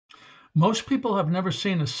Most people have never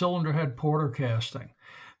seen a cylinder head porter casting.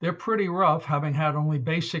 They're pretty rough, having had only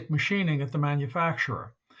basic machining at the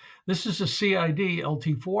manufacturer. This is a CID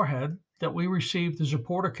LT4 head that we received as a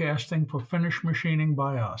porter casting for finished machining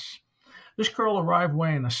by us. This girl arrived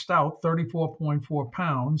weighing a stout 34.4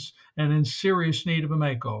 pounds and in serious need of a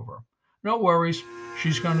makeover. No worries,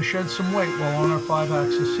 she's going to shed some weight while on our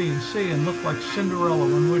 5-axis CNC and look like Cinderella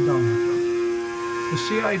when we're done with her. The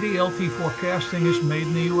CID LT4 casting is made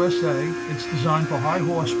in the USA. It's designed for high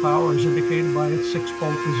horsepower as indicated by its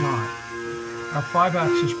 6-bolt design. Our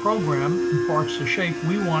 5-axis program imparts the shape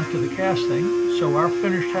we want to the casting, so our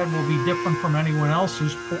finished head will be different from anyone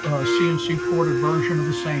else's CNC ported version of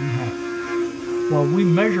the same head. While we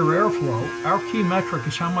measure airflow, our key metric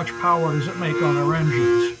is how much power does it make on our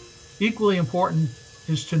engines. Equally important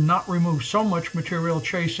is to not remove so much material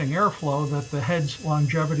chasing airflow that the head's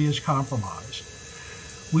longevity is compromised.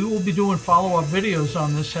 We will be doing follow-up videos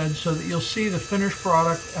on this head so that you'll see the finished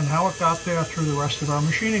product and how it got there through the rest of our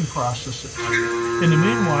machining processes. In the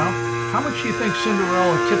meanwhile, how much do you think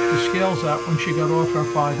Cinderella tipped the scales at when she got off our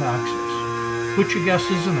 5-axis? Put your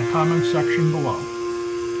guesses in the comment section below.